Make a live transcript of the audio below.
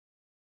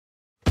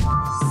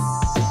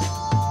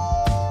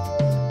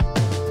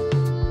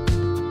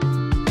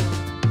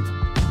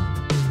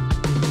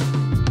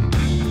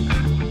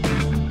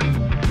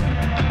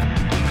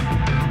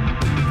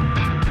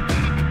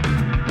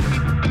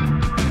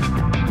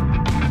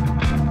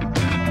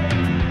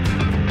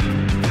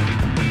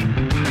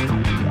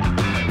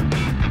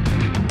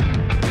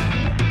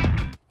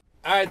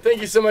right,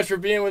 thank you so much for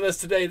being with us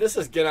today. This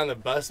is Get on the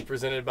Bus,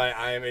 presented by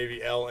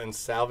IMAVL and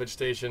Salvage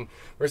Station.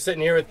 We're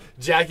sitting here with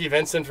Jackie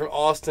Venson from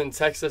Austin,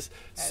 Texas.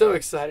 So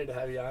excited to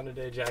have you on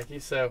today, Jackie.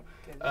 So,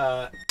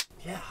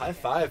 yeah, high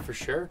five for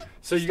sure.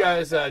 So you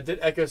guys did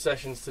echo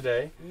sessions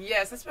today.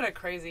 Yes, it's been a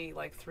crazy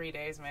 3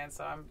 days, man.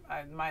 So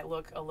I might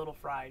look a little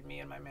fried.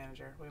 Me and my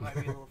manager, we might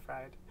be a little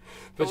fried.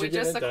 but we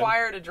just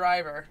acquired a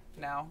driver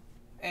now,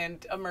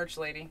 and a merch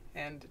lady,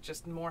 and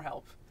just more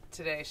help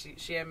today.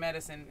 She had met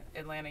us in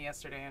Atlanta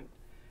yesterday,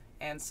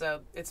 and so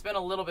it's been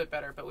a little bit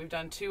better. But we've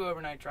done 2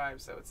 overnight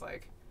drives, so it's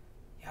like,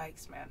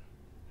 yikes, man.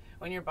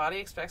 When your body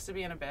expects to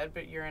be in a bed,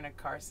 but you're in a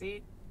car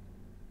seat.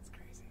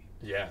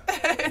 Yeah.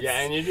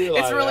 Yeah, and you do a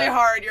lot It's really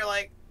hard. You're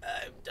like,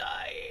 I'm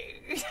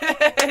dying.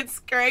 It's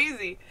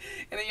crazy.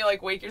 And then you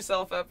wake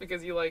yourself up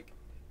because you like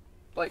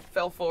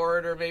fell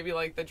forward, or maybe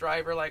the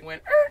driver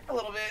went a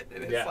little bit,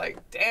 and it's like,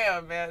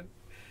 damn, man.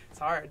 It's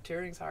hard.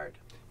 Touring's hard.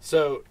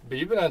 So, but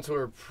you've been on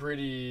tour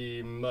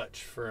pretty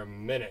much for a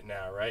minute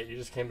now, right? You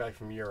just came back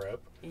from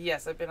Europe.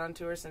 Yes, I've been on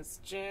tour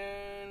since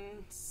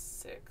June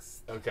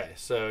 6th. Okay,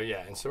 so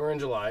yeah, and so we're in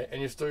July,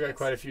 and you've still got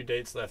quite a few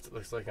dates left, it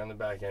looks like, on the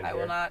back end. I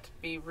will not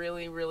be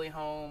really, really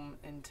home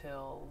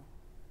until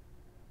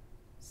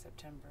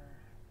September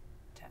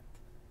 10th.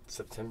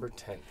 September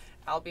 10th.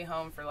 I'll be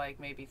home for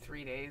maybe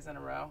 3 days in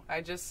a row.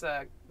 I just,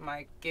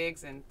 my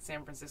gigs in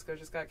San Francisco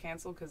just got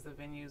canceled because the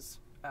venue's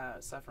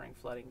suffering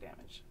flooding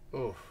damage.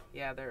 Oof.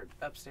 Yeah, their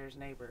upstairs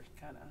neighbor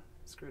kind of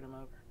screwed them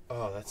over.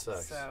 Oh, that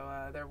sucks.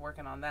 So they're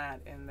working on that,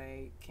 and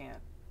they can't.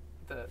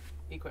 The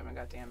equipment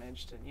got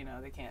damaged,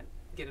 and they can't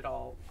get it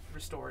all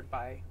restored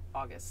by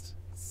August.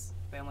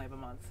 They only have a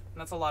month,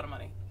 and that's a lot of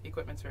money.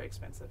 Equipment's very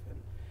expensive,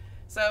 and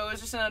so it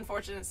was just an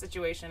unfortunate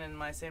situation. And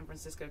my San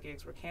Francisco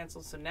gigs were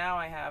canceled, so now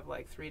I have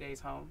 3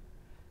 days home,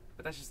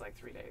 but that's just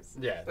 3 days.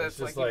 Yeah, that's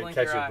just you blink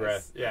catch your your eyes.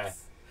 breath. Yeah,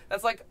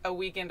 that's a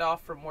weekend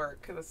off from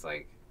work. That's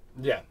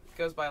yeah, it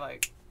goes by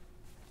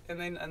and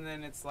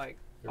then it's all right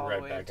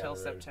the way until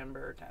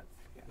September 10th.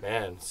 Yeah.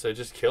 Man, so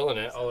just killing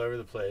it all over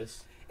the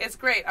place. It's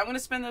great. I'm going to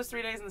spend those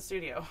 3 days in the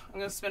studio. I'm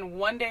going to spend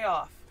 1 day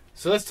off.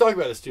 So let's talk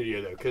about the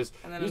studio, though, because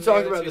you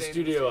talk about the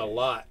studio a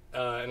lot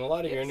in a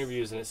lot of your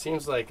interviews, and it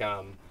seems like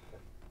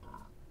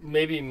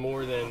maybe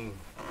more than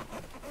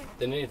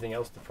anything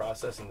else, the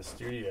process in the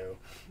studio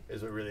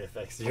is what really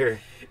affects your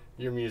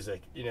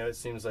music. It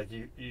seems like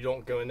you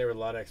don't go in there with a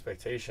lot of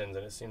expectations,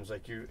 and it seems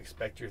like you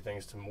expect your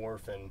things to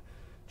morph and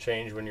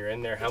change when you're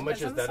in there. How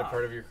much is that a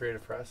part of your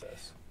creative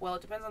process? Well,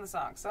 it depends on the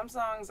song. Some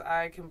songs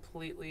I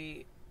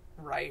completely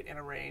write and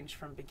arrange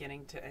from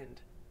beginning to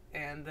end,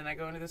 and then I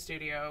go into the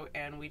studio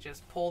and we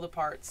just pull the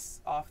parts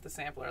off the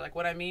sampler.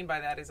 What I mean by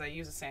that is I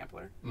use a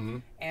sampler,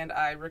 and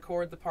I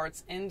record the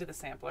parts into the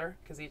sampler,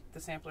 because the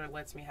sampler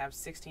lets me have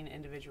 16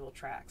 individual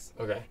tracks.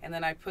 Okay. And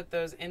then I put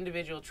those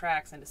individual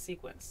tracks into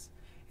sequence,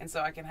 and so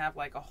I can have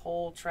a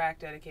whole track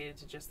dedicated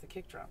to just the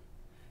kick drum,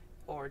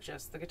 or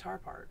just the guitar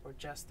part, or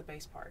just the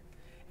bass part.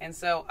 And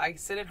so I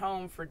sit at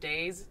home for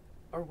days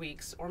or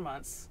weeks or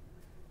months.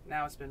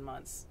 Now it's been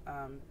months.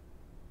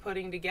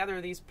 Putting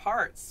together these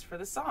parts for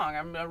the song.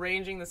 I'm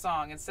arranging the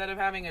song. Instead of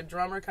having a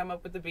drummer come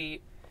up with the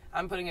beat,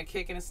 I'm putting a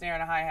kick and a snare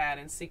and a hi-hat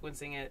and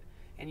sequencing it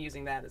and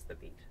using that as the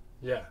beat.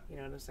 Yeah. You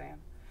know what I'm saying?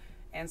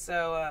 And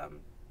so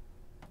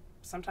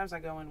sometimes I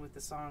go in with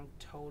the song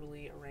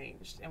totally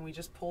arranged, and we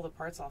just pull the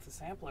parts off the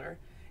sampler,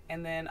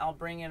 and then I'll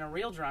bring in a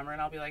real drummer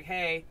and I'll be like,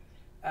 hey,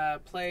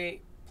 play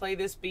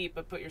this beat,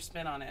 but put your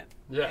spin on it.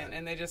 Yeah.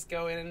 And they just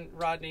go in.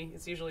 Rodney.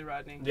 It's usually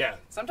Rodney. Yeah.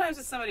 Sometimes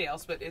it's somebody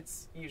else, but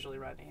it's usually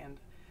Rodney. And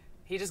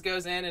he just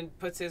goes in and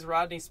puts his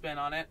Rodney spin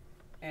on it,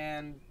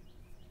 and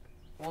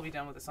we'll be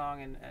done with the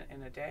song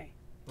in a day.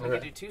 We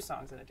could do 2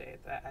 songs in a day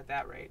at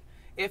that rate,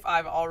 if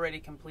I've already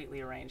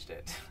completely arranged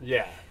it.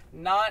 Yeah.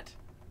 Not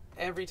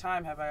every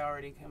time have I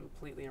already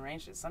completely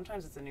arranged it.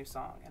 Sometimes it's a new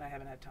song, and I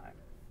haven't had time.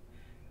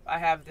 I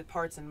have the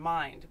parts in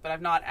mind, but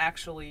I've not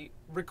actually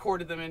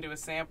recorded them into a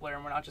sampler,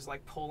 and we're not just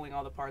pulling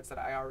all the parts that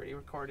I already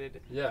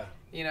recorded. Yeah.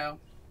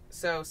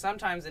 So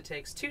sometimes it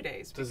takes 2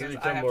 days. Does it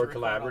become more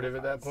collaborative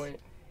at that point?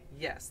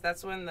 Yes,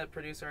 that's when the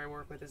producer I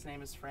work with, his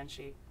name is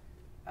Frenchie.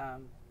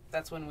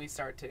 That's when we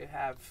start to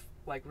have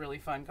really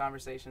fun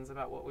conversations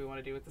about what we want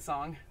to do with the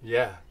song.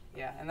 Yeah.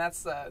 Yeah, and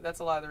that's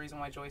a lot of the reason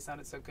why Joy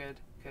sounded so good,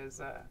 because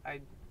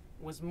I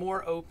was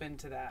more open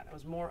to that. I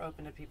was more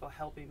open to people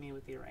helping me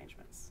with the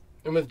arrangements.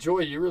 And with Joy,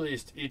 you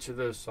released each of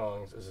those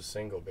songs as a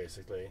single,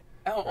 basically.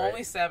 Oh, right?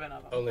 Only 7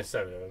 of them. Only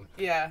 7 of them.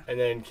 Yeah. And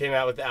then came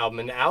out with the album.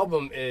 And the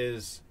album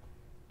it's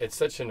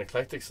such an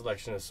eclectic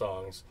selection of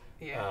songs.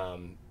 Yeah.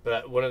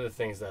 But one of the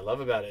things that I love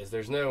about it is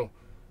there's no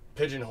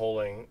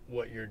pigeonholing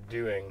what you're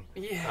doing.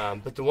 Yeah.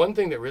 But the one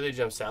thing that really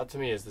jumps out to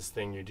me is this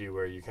thing you do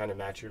where you kind of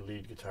match your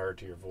lead guitar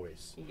to your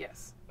voice.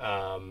 Yes.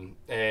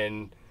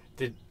 And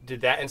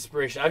did that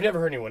inspiration? I've never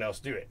heard anyone else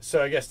do it.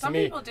 So I guess to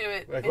me, some people do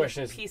it my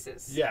question in is,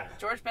 pieces. Yeah.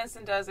 George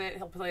Benson does it.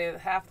 He'll play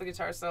half the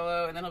guitar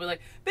solo, and then he'll be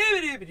like,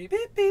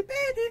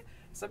 "Bee-bee-dee-bee-dee-bee-dee."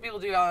 Some people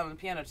do it on the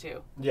piano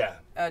too. Yeah.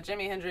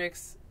 Jimi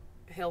Hendrix,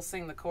 he'll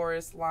sing the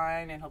chorus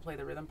line and he'll play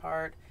the rhythm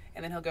part,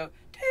 and then he'll go,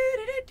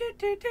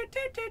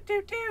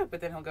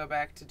 but then he'll go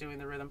back to doing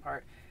the rhythm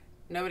part.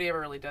 Nobody ever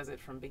really does it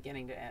from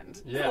beginning to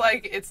end. Yeah.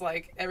 Like, it's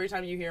like every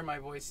time you hear my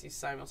voice, you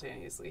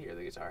simultaneously hear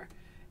the guitar.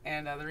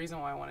 And the reason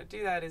why I want to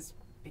do that is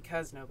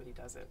because nobody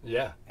does it.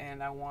 Yeah.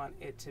 And I want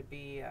it to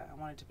be, I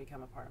want it to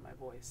become a part of my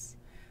voice.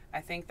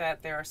 I think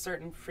that there are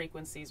certain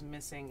frequencies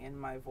missing in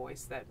my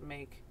voice that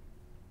make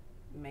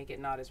it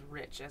not as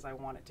rich as I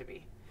want it to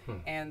be.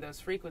 And those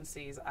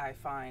frequencies I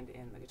find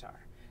in the guitar.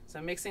 So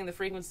mixing the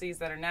frequencies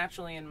that are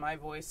naturally in my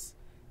voice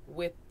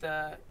with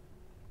the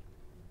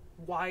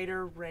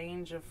wider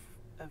range of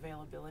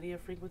availability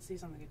of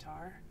frequencies on the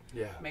guitar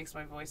makes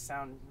my voice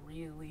sound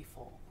really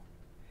full.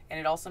 And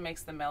it also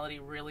makes the melody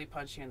really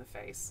punch you in the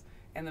face.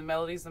 And the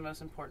melody is the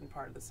most important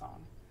part of the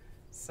song.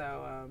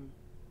 So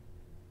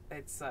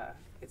it's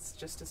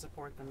just to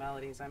support the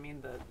melodies. I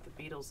mean, the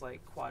Beatles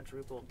like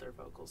quadrupled their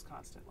vocals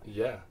constantly.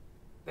 Yeah.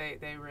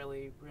 They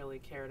really, really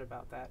cared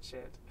about that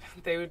shit.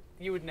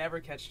 You would never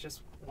catch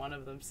just one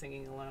of them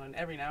singing alone.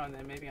 Every now and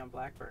then, maybe on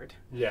Blackbird.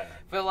 Yeah.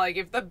 But like,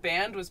 if the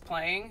band was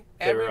playing,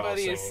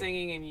 everybody is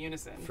singing in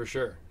unison. For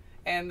sure.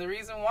 And the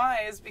reason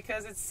why is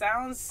because it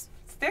sounds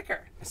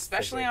thicker,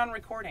 especially on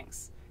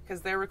recordings,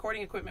 because their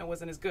recording equipment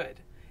wasn't as good.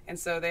 And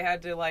so they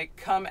had to like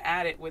come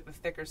at it with a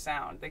thicker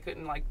sound. They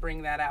couldn't like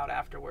bring that out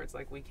afterwards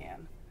like we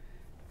can.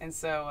 And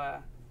so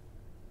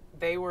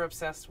they were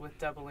obsessed with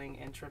doubling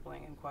and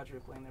tripling and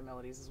quadrupling their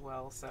melodies as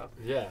well. So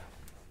yeah.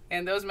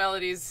 And those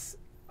melodies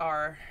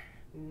are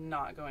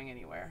not going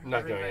anywhere.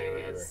 Not going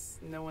anywhere.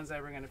 No one's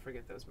ever going to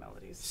forget those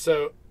melodies.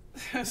 So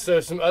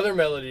some other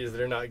melodies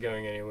that are not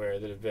going anywhere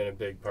that have been a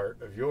big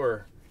part of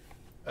your,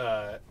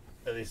 at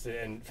least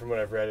from what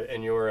I've read,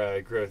 and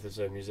your growth as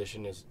a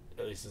musician,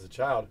 at least as a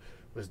child,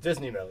 was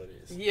Disney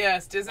melodies.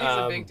 Yes, Disney's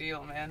a big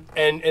deal, man.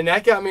 And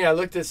that got me, I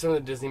looked at some of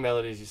the Disney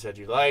melodies you said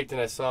you liked,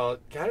 and I saw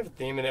kind of a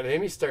theme, and it made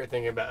me start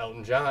thinking about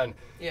Elton John.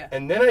 Yeah.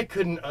 And then I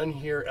couldn't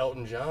unhear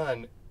Elton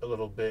John a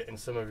little bit in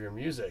some of your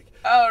music.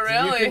 Oh,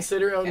 really? Do you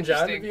consider Elton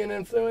John to be an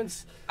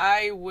influence?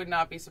 I would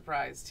not be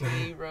surprised.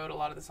 He wrote a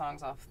lot of the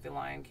songs off The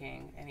Lion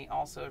King, and he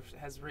also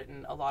has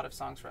written a lot of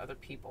songs for other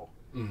people.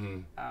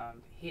 Mm-hmm.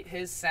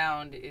 His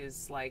sound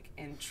is like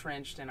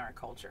entrenched in our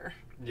culture.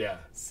 Yeah.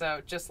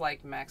 So just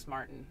like Max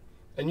Martin.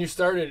 And you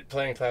started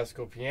playing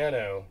classical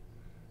piano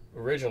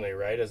originally,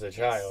 right, as a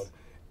child?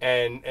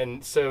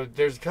 And so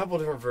there's a couple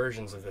different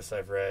versions of this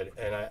I've read,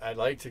 and I'd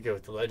like to go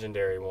with the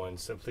legendary one,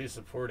 so please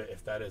support it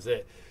if that is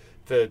it.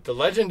 The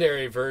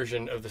legendary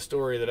version of the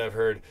story that I've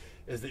heard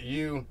is that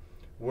you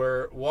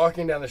were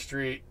walking down the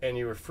street and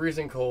you were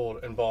freezing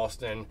cold in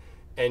Boston,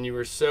 and you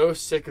were so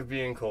sick of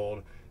being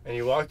cold, and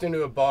you walked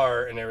into a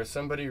bar and there was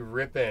somebody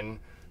ripping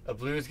a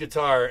blues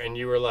guitar, and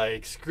you were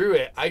like, screw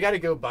it, I gotta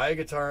go buy a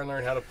guitar and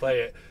learn how to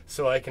play it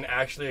so I can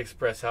actually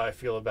express how I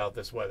feel about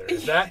this weather.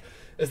 Is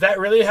that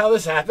really how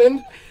this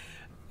happened?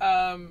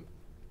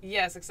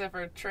 Yes, except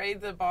for trade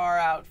the bar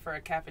out for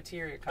a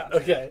cafeteria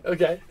concert.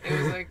 Okay.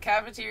 It was a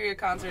cafeteria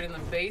concert in the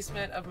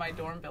basement of my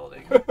dorm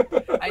building.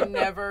 I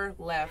never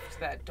left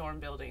that dorm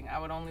building. I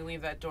would only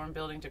leave that dorm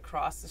building to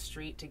cross the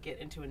street to get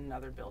into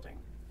another building.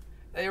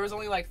 There was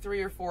only like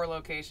 3 or 4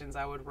 locations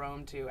I would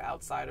roam to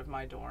outside of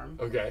my dorm.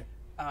 Okay.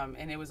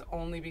 And it was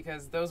only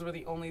because those were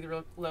the only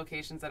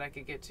locations that I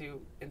could get to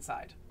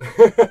inside.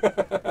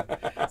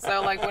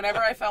 So, like, whenever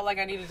I felt like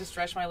I needed to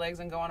stretch my legs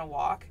and go on a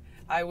walk,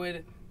 I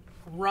would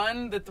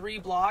run the 3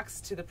 blocks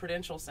to the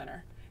Prudential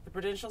Center. The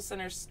Prudential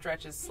Center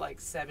stretches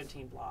like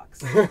 17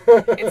 blocks.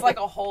 It's like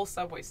a whole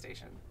subway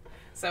station.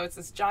 So it's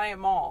this giant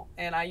mall,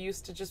 and I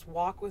used to just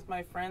walk with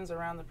my friends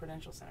around the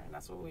Prudential Center, and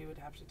that's what we would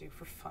have to do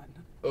for fun.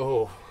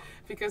 Oh.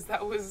 Because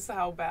that was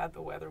how bad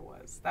the weather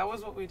was. That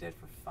was what we did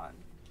for fun.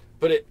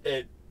 But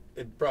it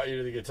brought you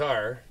to the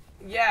guitar.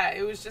 Yeah,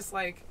 it was just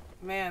like,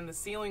 man, the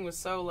ceiling was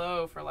so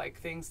low for like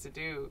things to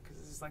do, because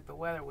it's just like the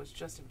weather was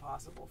just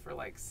impossible for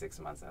like 6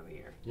 months out of the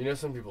year. You know,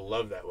 some people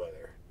love that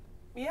weather.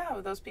 Yeah,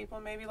 but those people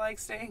maybe like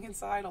staying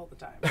inside all the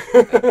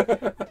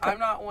time. I'm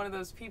not one of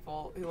those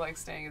people who like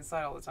staying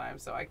inside all the time,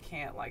 so I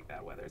can't like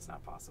that weather. It's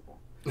not possible.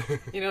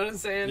 You know what I'm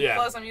saying? Yeah.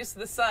 Plus, I'm used to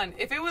the sun.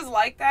 If it was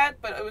like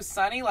that, but it was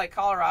sunny like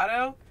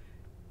Colorado,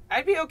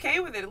 I'd be okay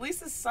with it. At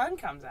least the sun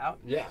comes out.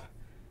 Yeah.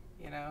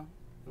 You know?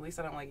 At least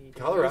I don't like...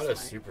 Colorado's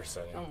super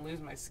sunny. I don't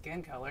lose my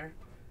skin color.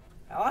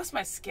 I lost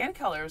my skin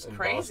color. It was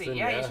crazy. Boston,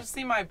 yeah, you should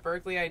see my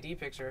Berkeley ID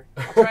picture.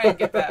 I'll try and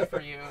get that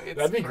for you. It's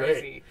That'd be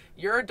crazy. Great.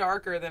 You're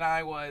darker than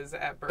I was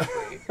at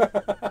Berkeley.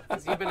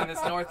 Because you've been in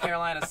this North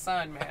Carolina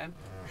sun, man.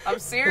 I'm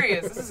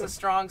serious. This is a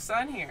strong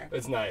sun here.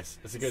 It's nice.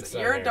 It's a good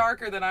sun You're here.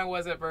 darker than I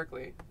was at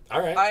Berkeley.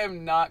 All right. I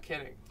am not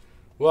kidding.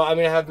 Well, I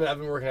mean, I've been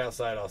working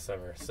outside all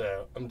summer,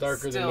 so I'm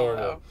darker than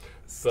normal.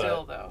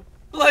 Still, though.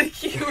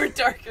 Like, you were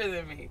darker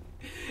than me.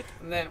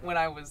 And then when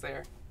I was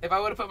there. If I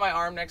would have put my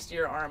arm next to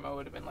your arm, I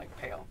would have been, like,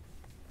 pale.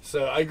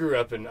 So I grew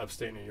up in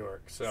upstate New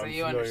York, so I'm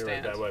familiar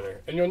understand with that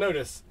weather. And you'll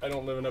notice I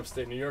don't live in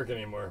upstate New York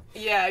anymore.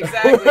 Yeah,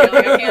 exactly. Like,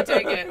 I can't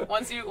take it.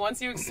 Once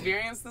you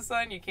experience the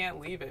sun, you can't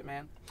leave it,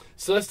 man.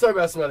 So let's talk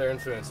about some other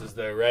influences,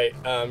 though, right?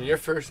 Your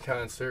first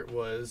concert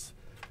was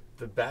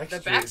The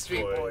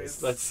Backstreet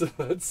Boys. Let's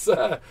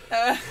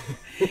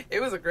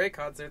It was a great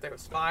concert. There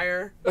was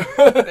fire.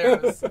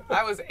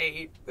 I was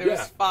 8. There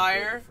was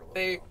fire.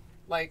 They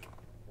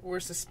were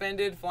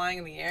suspended flying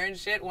in the air and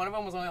shit. One of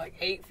them was only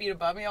 8 feet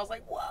above me. I was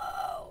like,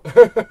 whoa.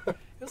 It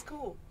was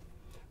cool.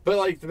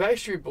 But the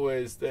Backstreet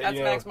Boys, that's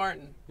Max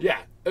Martin. Yeah,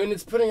 and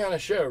it's putting on a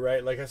show,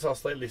 right? I saw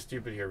Slightly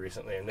Stupid here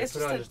recently, and they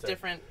put on just a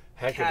different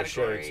heck of a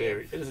show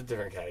too. It is a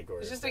different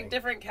category. It's just a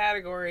different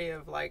category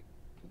of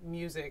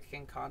music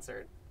and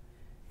concert.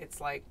 It's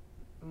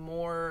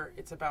more.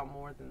 It's about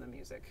more than the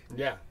music.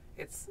 Yeah.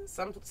 It's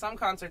some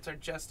concerts are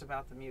just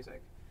about the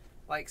music.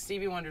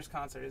 Stevie Wonder's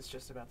concert is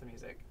just about the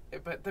music.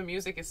 But the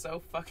music is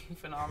so fucking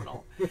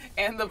phenomenal.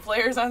 And the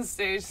players on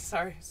stage,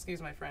 sorry,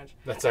 excuse my French,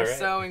 that's all right, are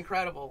so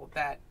incredible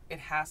that it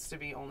has to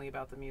be only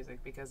about the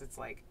music because it's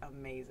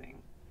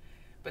amazing.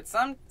 But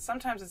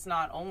sometimes it's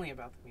not only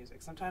about the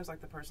music. Sometimes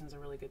the person's a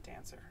really good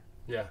dancer.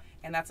 Yeah.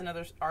 And that's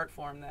another art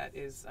form that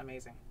is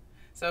amazing.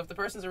 So if the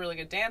person's a really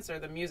good dancer,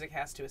 the music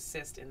has to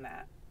assist in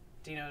that.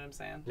 Do you know what I'm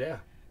saying? Yeah.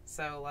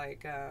 So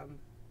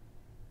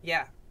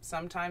yeah,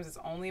 sometimes it's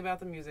only about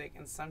the music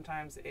and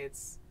sometimes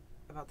it's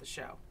about the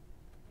show.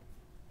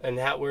 And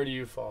where do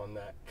you fall in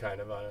that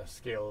kind of on a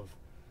scale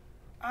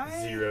of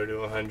 0 to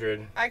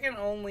 100? I can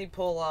only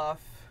pull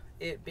off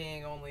it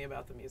being only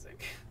about the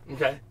music.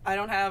 Okay. I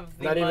don't have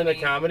the Not money. Even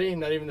the comedy?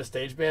 Not even the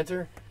stage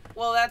banter?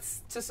 Well,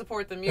 that's to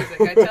support the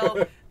music. I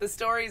tell the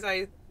stories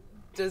I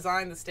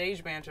design the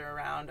stage banter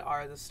around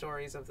are the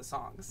stories of the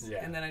songs.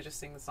 Yeah. And then I just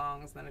sing the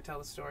songs, and then I tell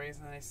the stories,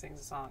 and then I sing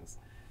the songs.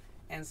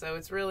 And so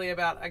it's really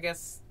about, I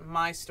guess,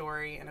 my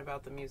story and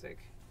about the music.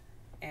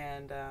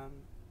 And,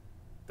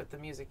 but the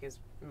music is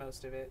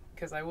most of it,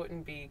 because I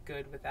wouldn't be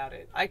good without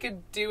it. I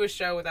could do a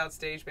show without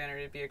stage banter,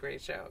 it'd be a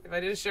great show. If I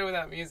did a show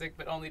without music,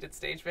 but only did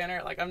stage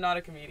banter, I'm not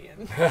a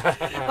comedian.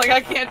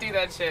 I can't do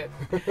that shit.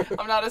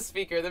 I'm not a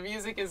speaker. The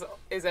music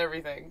is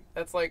everything.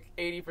 That's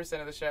 80%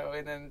 of the show,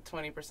 and then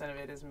 20% of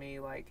it is me,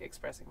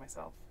 expressing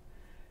myself.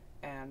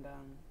 And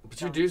but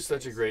you do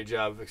such a great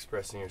job of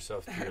expressing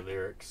yourself through your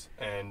lyrics,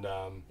 and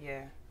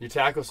yeah, you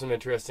tackle some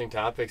interesting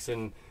topics,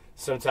 and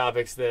some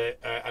topics that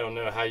I don't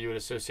know how you would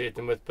associate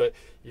them with, but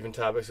even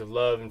topics of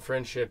love and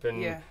friendship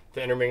and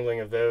the intermingling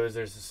of those.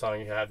 There's a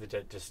song you have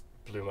that just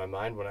blew my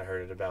mind when I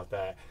heard it about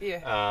that.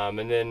 Yeah.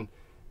 And then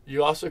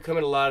you also come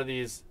at a lot of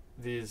these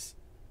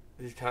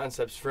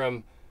concepts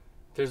from.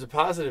 There's a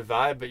positive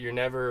vibe, but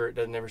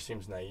that never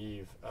seems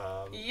naive.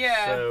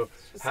 Yeah. So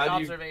just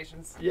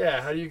observations.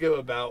 How do you go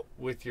about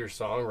with your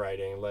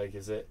songwriting?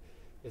 Is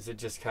it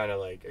just kind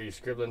of are you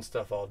scribbling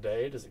stuff all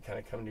day? Does it kind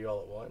of come to you all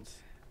at once?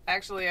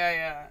 Actually,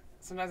 I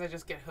sometimes I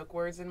just get hook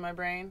words in my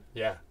brain.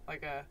 Yeah.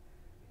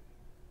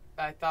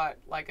 I thought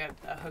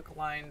a hook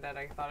line that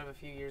I thought of a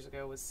few years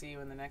ago was "See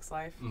You in the Next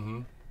Life,"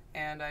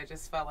 and I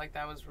just felt like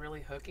that was really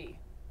hooky,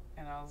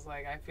 and I was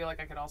I feel like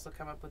I could also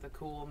come up with a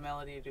cool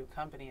melody to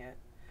accompany it.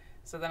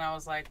 So then I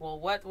was well,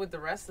 what would the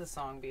rest of the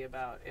song be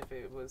about if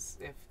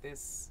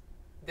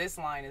this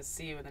line is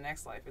 "See you in the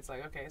next life"? It's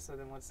okay, so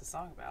then what's the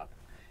song about?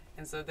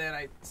 And so then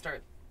I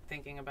start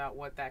thinking about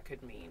what that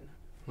could mean.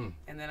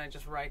 And then I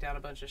just write down a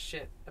bunch of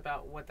shit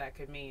about what that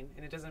could mean,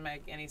 and it doesn't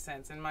make any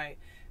sense. And my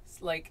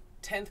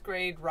 10th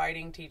grade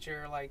writing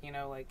teacher,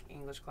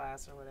 English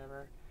class or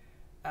whatever,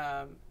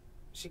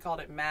 she called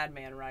it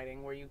madman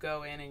writing, where you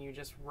go in and you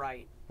just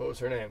write. What was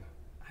her name?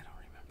 I don't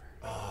remember.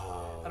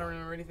 Oh. I don't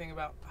remember anything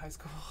about high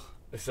school.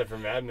 Except for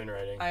madman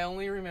writing. I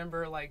only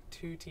remember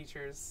 3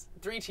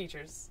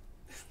 teachers.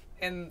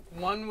 And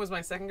one was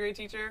my 2nd grade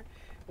teacher,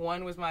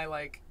 one was my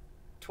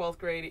 12th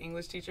grade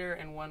English teacher,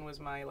 and one was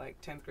my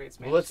 10th grade Spanish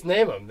teacher. Well, let's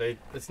name them.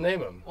 Let's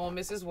name them. Well,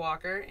 Mrs.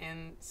 Walker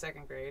in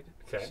 2nd grade.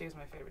 Okay. She was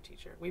my favorite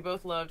teacher. We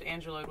both loved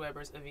Angela Lloyd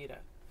Webber's Evita.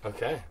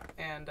 Okay.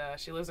 And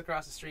she lives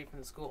across the street from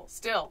the school.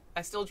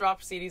 I still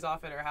drop CDs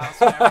off at her house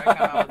whenever I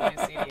come out with a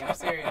new CD. I'm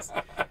serious.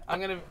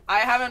 I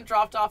haven't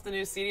dropped off the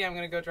new CD. I'm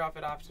gonna go drop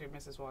it off to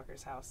Mrs.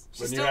 Walker's house.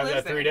 She still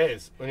lives there.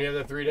 When you have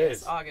that 3 days.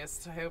 It's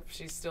August. I hope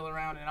she's still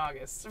around in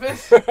August. So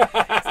that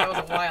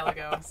was a while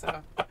ago.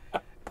 So,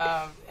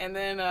 and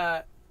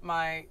then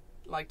my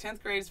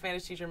 10th grade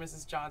Spanish teacher,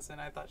 Mrs.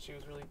 Johnson. I thought she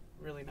was really,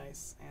 really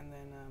nice. And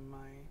then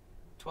my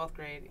 12th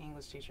grade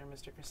English teacher,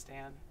 Mr.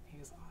 Christan. He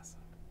was awesome.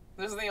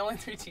 Those are the only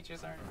 3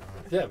 teachers I remember.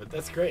 Yeah, but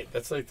that's great.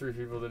 That's 3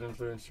 people that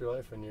influenced your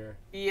life when you're...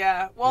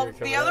 Yeah, well,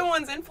 the other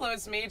ones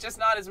influenced me, just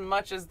not as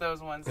much as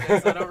those ones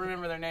did, so I don't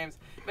remember their names.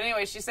 But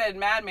anyway, she said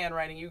madman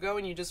writing. You go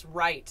and you just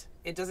write.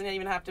 It doesn't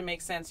even have to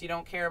make sense. You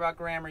don't care about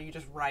grammar. You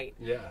just write.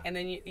 Yeah. And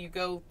then you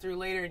go through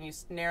later and you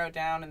narrow it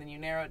down, and then you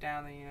narrow it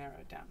down, and then you narrow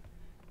it down.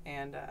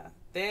 And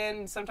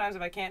then sometimes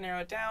if I can't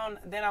narrow it down,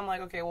 then I'm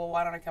okay, well,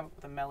 why don't I come up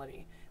with a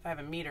melody? If I have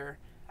a meter,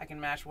 I can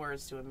match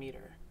words to a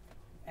meter.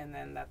 And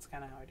then that's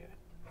kind of how I do it.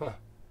 Huh.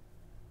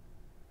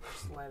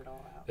 Just let it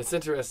all out. It's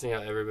interesting how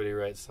everybody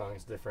writes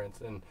songs different.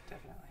 Definitely.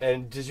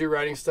 And does your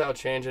writing style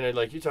change? And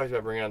you talked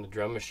about bringing on the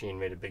drum machine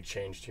made a big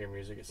change to your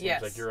music. It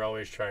seems like you're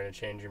always trying to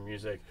change your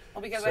music.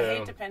 Well, because I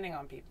hate depending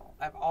on people.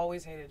 I've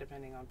always hated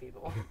depending on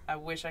people. I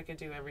wish I could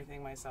do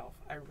everything myself.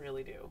 I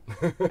really do.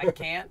 I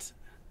can't,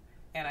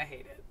 and I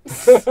hate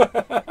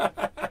it.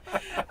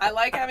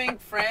 having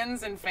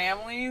friends and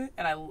family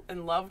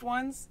and loved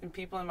ones and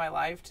people in my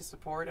life to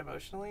support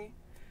emotionally,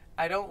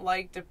 I don't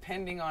like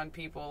depending on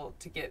people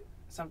to get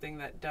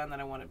something done that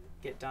I want to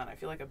get done. I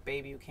feel like a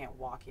baby who can't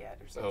walk yet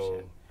or some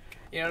shit.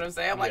 You know what I'm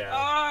saying? I'm like,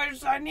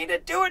 I need to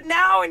do it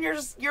now, and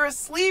you're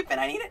asleep, and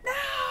I need it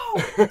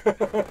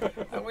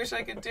now. I wish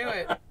I could do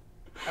it.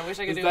 I wish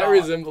I could do it all.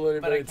 Does that resemble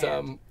anybody,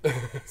 Tom?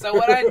 So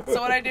what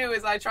I do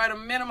is I try to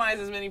minimize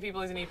as many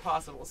people as I need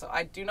possible. So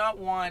I do not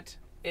want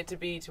it to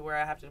be to where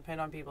I have to depend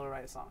on people to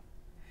write a song.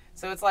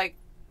 So it's like,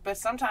 but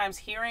sometimes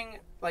hearing,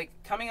 like,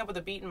 coming up with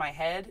a beat in my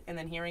head and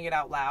then hearing it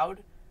out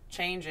loud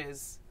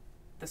changes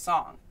the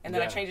song. And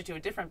then I change it to a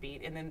different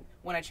beat, and then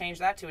when I change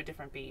that to a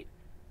different beat,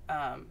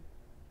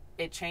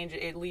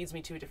 it leads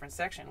me to a different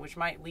section, which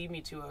might lead me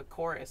to a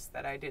chorus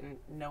that I didn't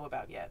know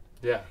about yet.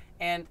 Yeah.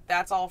 And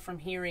that's all from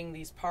hearing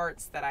these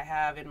parts that I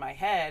have in my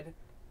head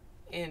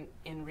in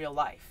real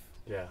life.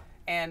 Yeah.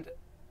 And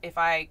if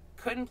I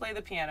couldn't play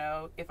the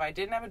piano, if I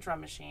didn't have a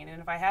drum machine,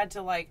 and if I had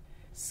to, like,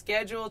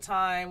 schedule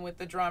time with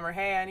the drummer,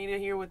 hey, I need to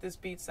hear what this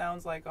beat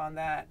sounds like on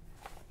that.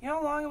 You know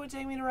how long it would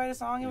take me to write a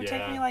song? It would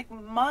take me, like,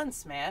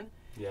 months, man.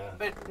 Yeah.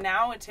 But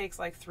now it takes,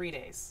 like, 3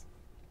 days.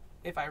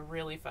 If I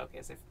really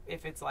focus,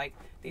 if it's like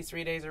these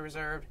 3 days are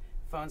reserved,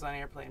 phone's on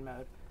airplane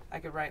mode, I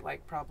could write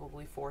like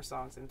probably 4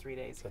 songs in 3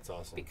 days. That's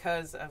awesome.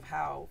 Because of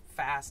how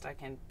fast I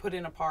can put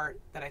in a part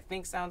that I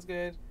think sounds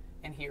good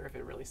and hear if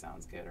it really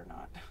sounds good or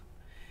not.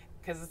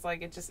 Because it's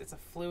like, it's a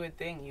fluid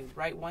thing. You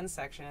write one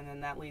section and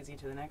then that leads you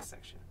to the next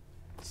section.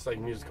 It's like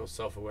musical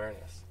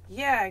self-awareness.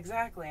 Yeah,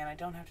 exactly. And I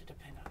don't have to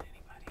depend on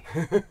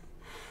anybody.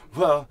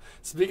 Well,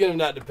 speaking of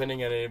not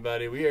depending on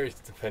anybody, we are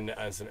dependent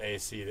on some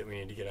AC that we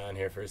need to get on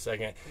here for a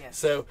second. Yes.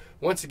 So,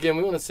 once again,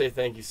 we want to say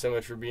thank you so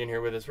much for being here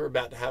with us. We're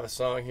about to have a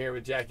song here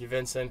with Jackie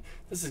Venson.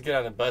 This is Get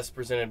on the Bus,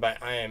 presented by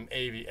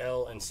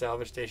IMAVL and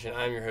Salvage Station.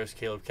 I'm your host,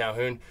 Caleb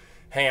Calhoun.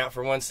 Hang out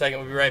for 1 second.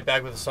 We'll be right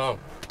back with a song.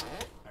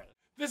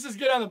 This is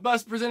Get on the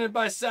Bus, presented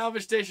by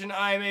Salvage Station,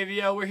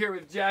 IMAVL. We're here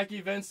with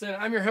Jackie Venson.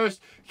 I'm your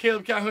host,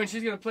 Caleb Calhoun.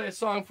 She's going to play a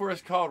song for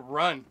us called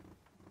Run.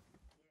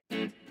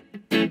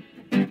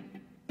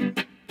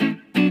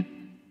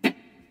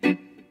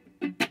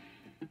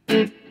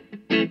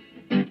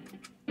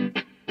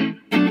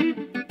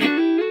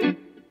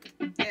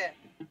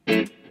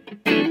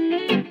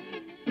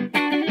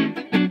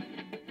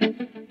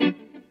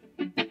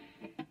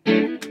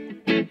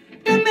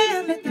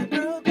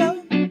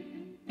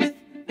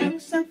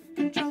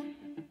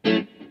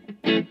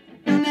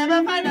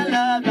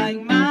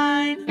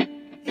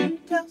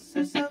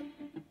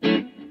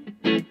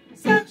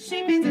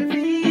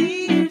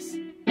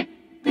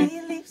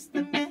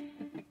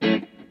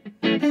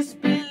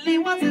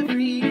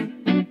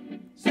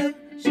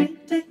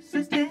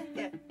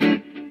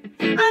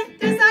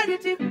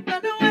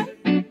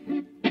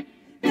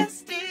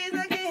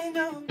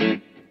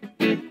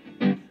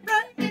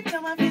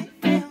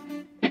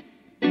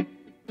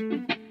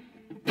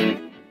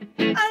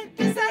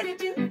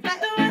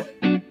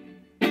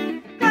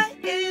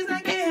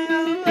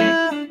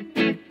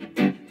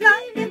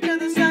 Fly into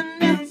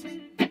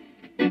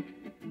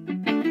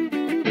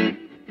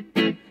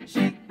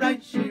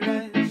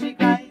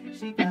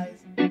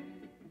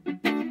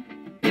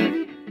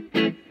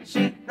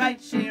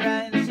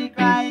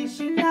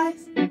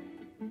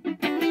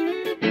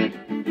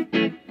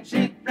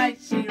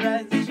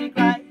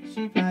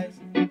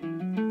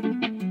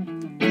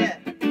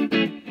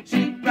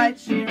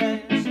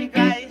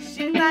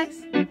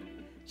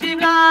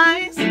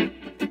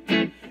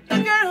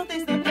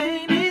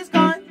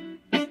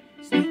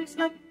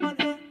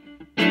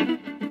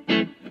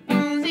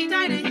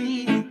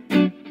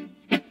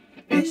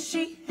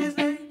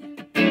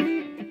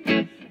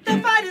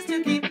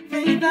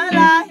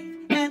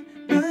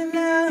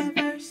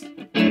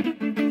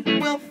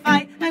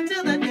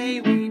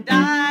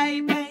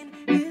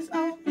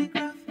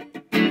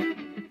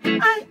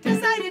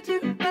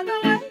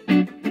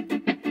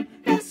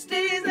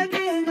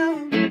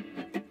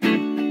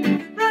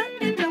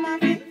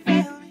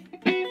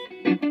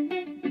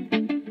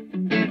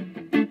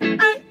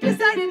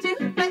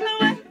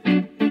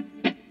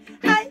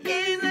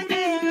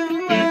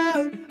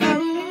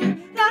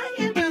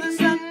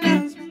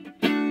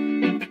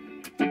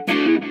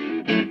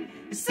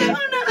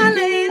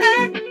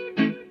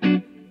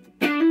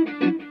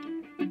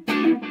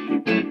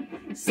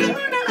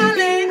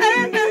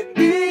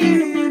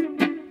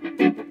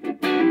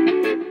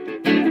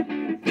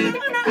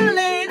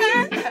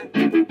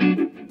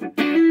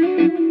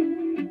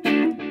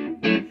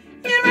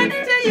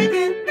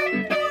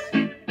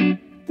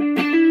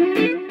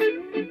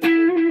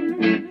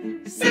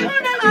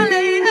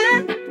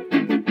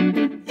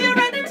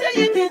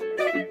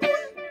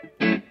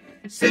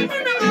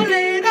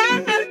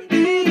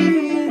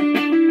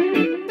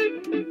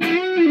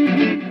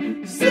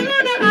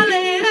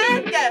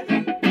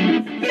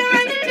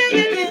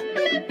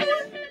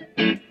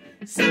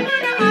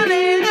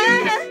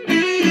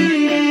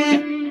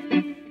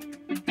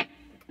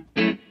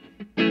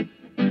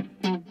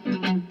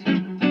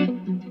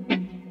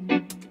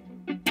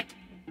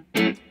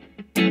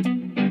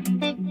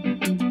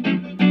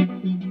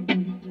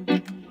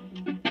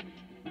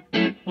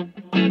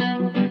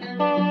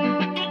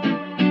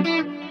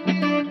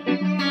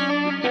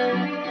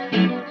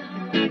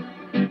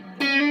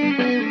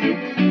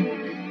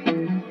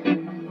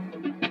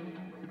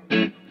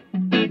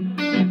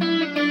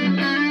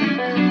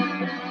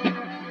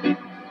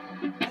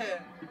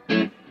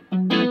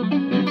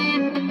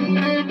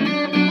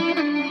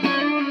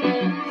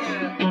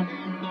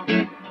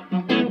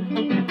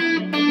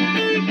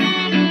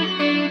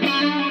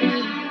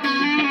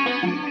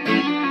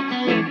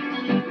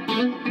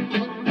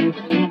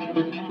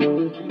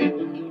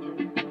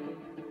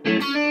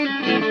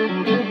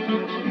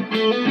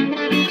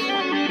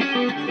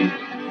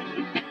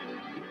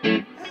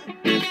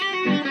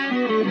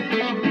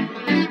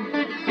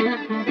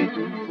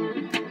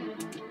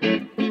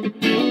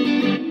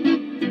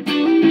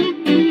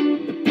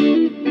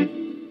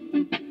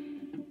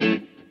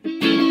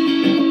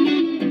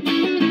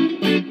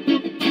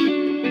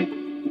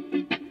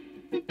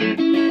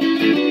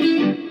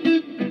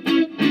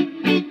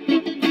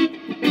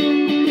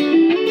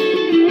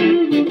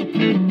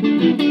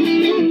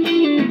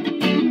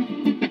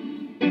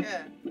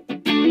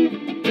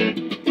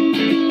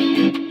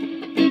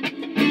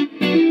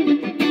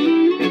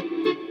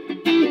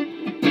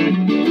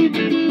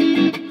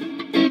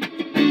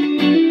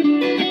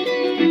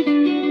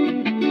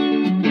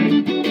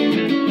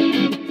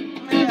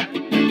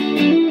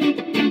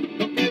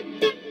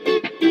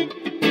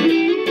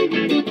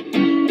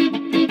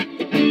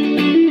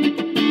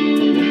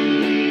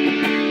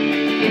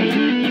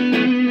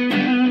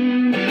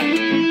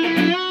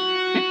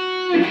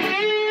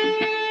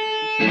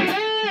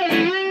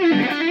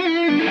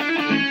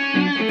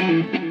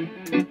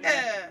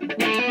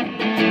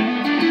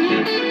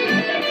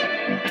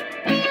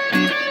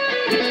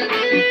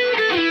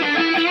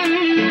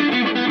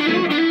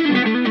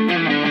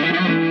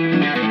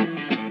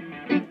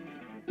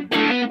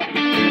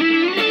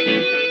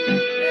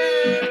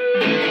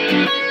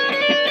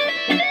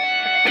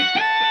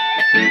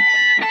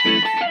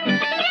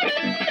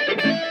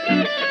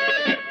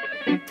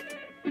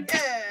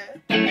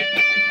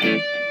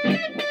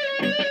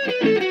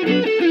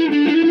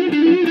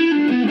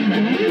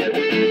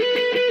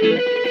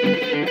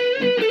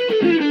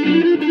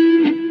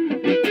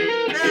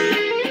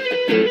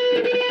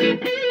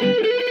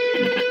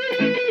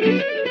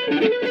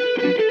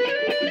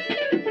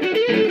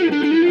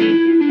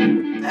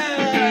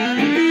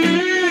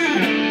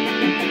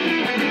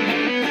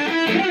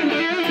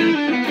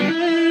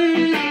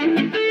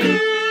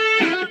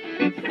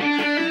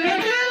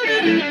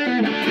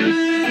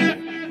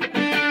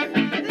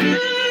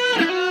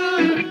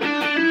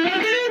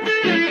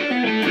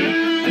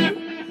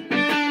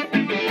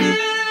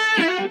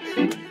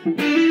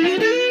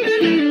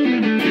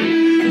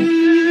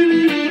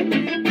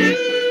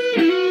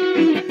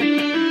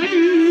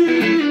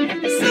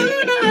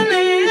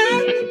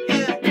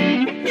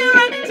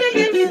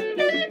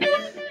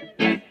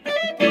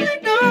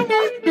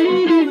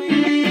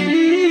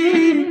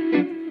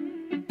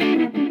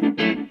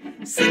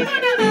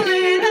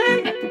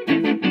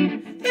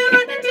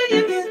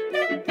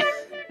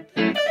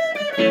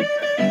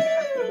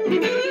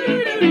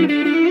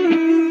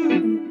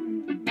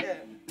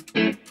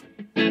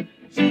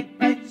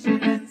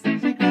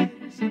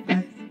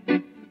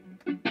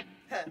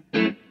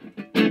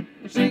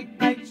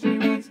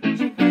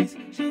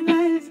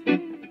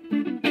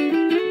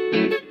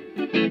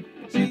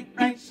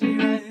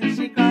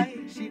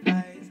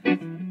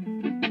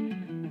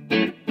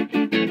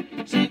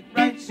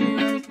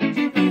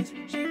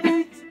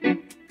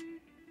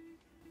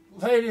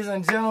Ladies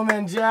and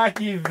gentlemen,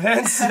 Jackie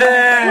Venson.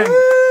 Yeah.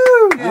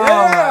 Oh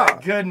my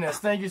goodness.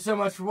 Thank you so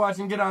much for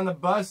watching Get on the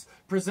Bus,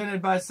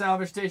 presented by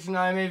Salvage Station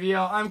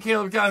IMAVL. I'm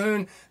Caleb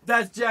Calhoun.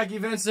 That's Jackie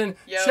Venson.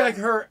 Yo. Check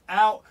her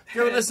out.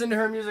 Go listen to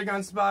her music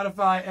on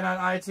Spotify and on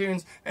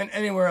iTunes and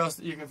anywhere else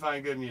that you can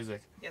find good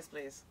music. Yes,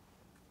 please.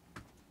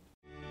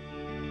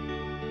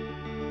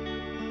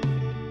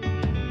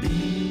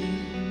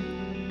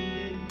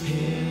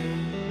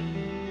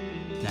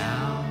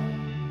 Now,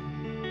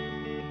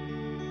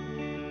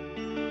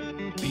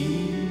 be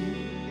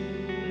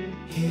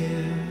here.